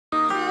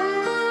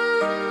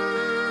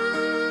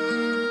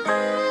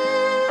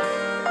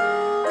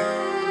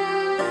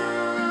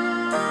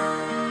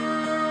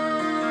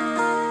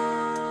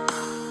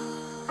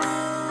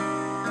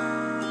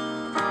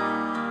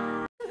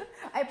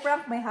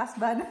my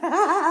husband.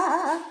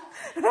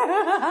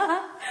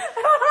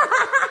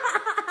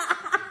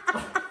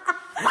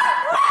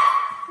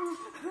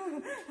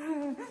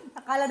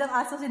 Akala ng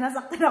aso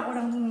sinasaktan ako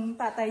ng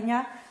tatay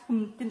niya.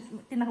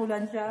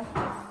 Tinahulan siya.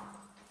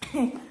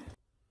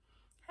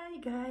 Hi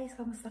guys,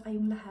 kamusta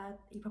kayong lahat?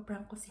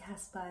 Ipaprank ko si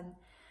husband.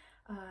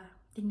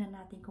 Tingnan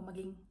natin kung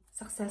maging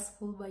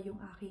successful ba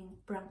yung aking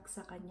prank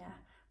sa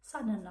kanya.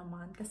 Sana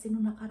naman, kasi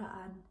nung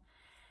nakaraan,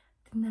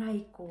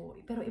 tinry ko.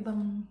 Pero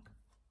ibang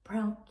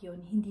prank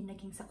yun, hindi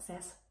naging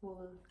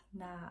successful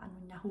na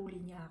nahuli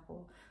niya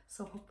ako.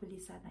 So hopefully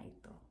sana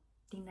ito.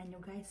 Tingnan nyo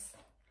guys,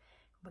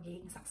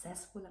 magiging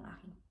successful ang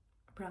aking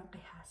prank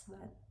kay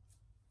husband.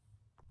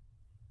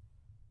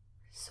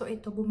 So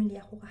ito, bumili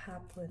ako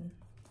kahapon.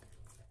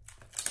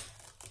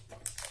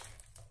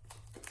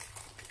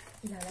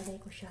 Ilalagay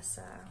ko siya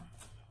sa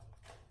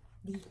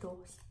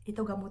dito.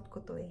 Ito gamot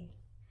ko to eh.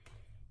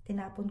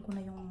 Tinapon ko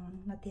na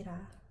yung natira.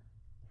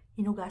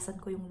 Hinugasan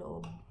ko yung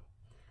loob.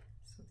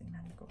 So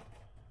tingnan ko.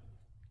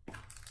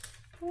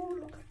 Oh,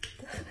 look at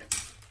that.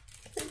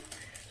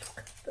 Look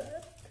at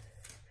that.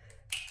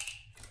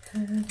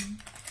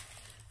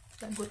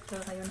 Sagot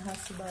ka ngayon,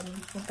 husband.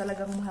 Kung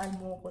talagang mahal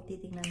mo ko,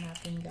 titingnan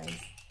natin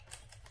guys.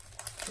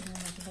 Tingnan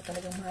natin kung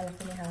talagang mahal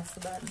ako ni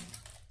husband.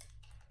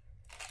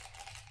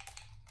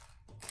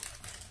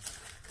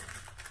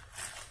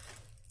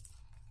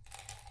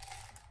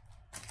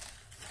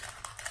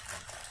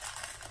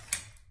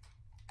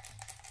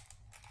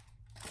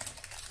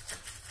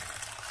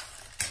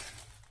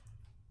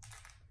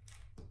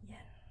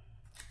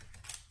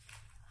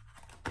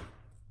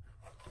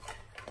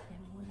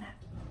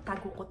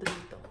 Tago ko to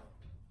dito.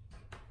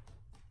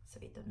 So,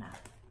 ito na.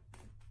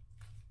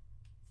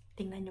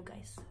 Tingnan nyo,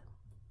 guys.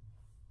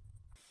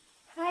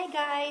 Hi,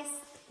 guys!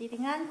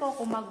 Titingnan ko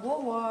kung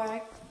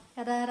mag-work.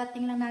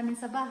 Kadarating lang namin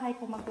sa bahay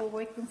kung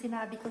mag-work yung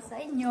sinabi ko sa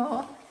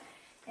inyo.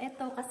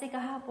 Ito, kasi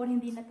kahapon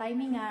hindi na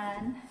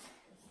timingan.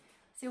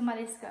 Kasi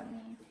umalis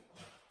kami.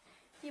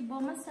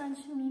 Ibo,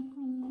 massage me,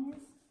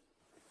 please.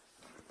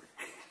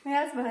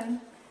 My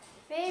husband.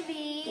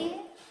 Baby!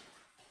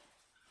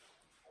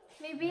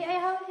 Maybe I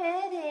have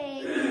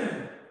headache.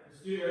 Let's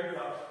do your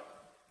haircut.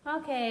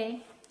 Okay.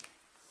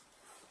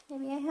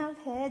 Maybe I have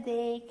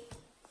headache.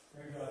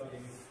 Haircut,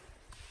 baby.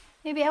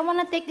 Maybe I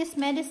want to take this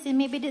medicine.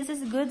 Maybe this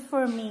is good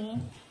for me.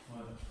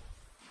 What?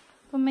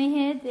 For my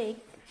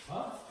headache.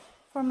 Huh?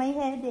 For my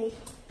headache.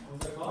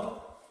 What's that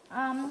called?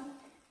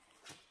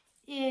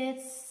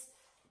 It's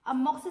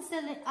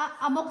amoxicillin,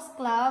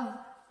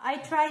 amoxiclav.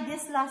 I tried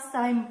this last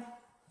time.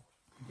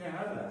 You can't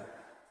have that.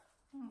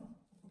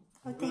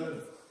 I'll take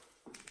it.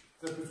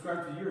 Is that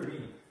prescribed to you or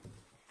me?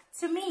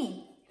 To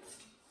me.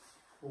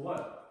 For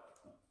what?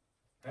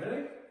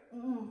 Headache?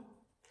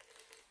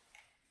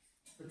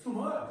 It's too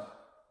much.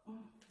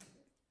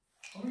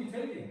 How many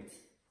are you taking?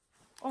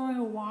 Only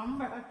one,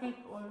 but I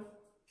take all.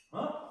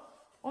 Huh?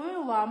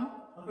 Only one.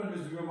 How come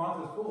your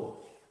mouth is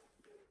full?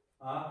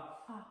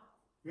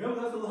 Yeah,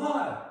 but that's a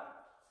lot.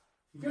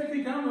 You can't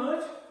take that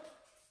much.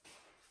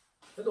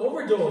 That's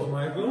overdose,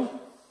 Michael.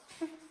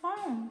 It's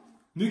fine.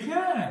 You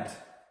can't.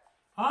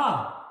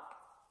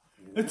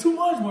 It's too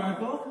much,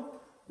 Michael.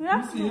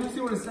 Yeah. Let me see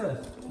what it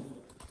says.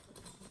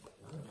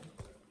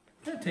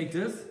 Can't take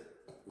this.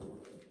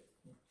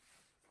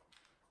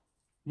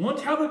 1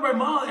 tablet by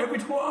mouth every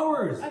 2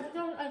 hours. I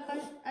thought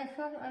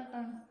I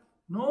can.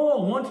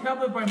 No, 1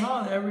 tablet by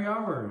mouth every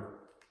hour.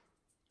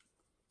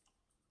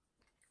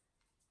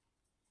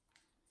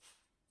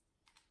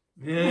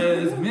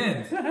 Yeah, it's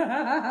mint. Is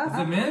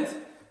it mint?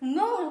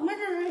 No, it's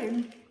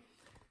medicine.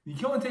 You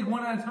can only take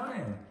 1 at a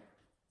time.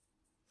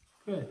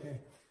 Good. Okay.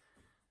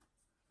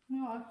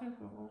 No, I take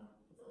it all.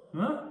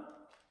 Huh?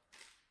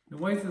 Then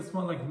why does it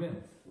smell like mint?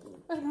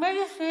 It's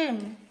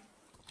medicine.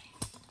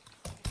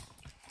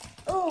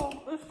 Oh,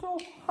 it's so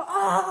it's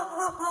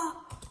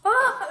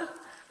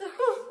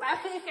so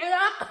spicy.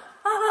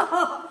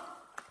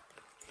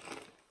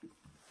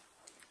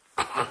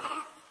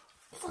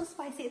 It's so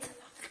spicy.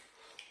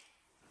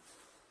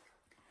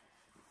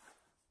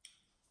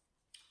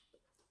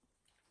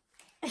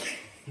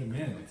 The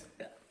mint.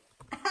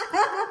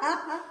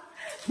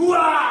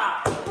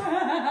 Wow!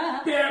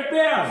 Bam,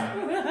 bam!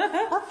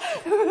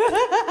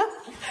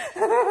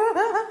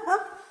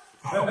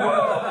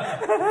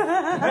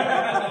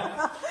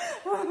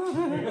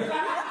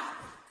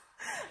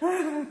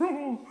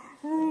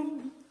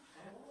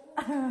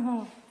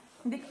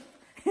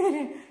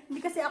 Hindi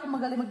kasi ako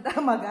magaling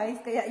magdrama,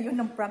 guys. Kaya yun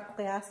ang prank ko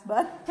kay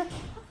husband.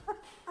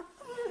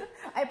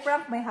 I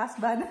prank my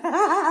husband.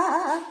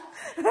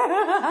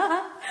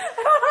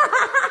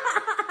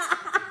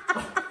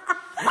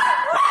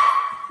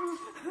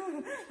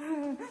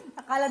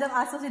 Akala ng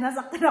aso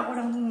sinasaktan ako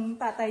ng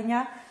tatay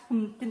niya.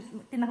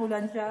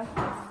 Tinahulan siya.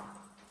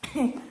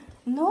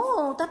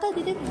 No, tatay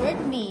didn't hurt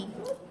me.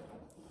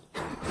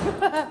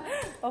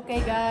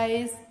 Okay,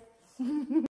 guys.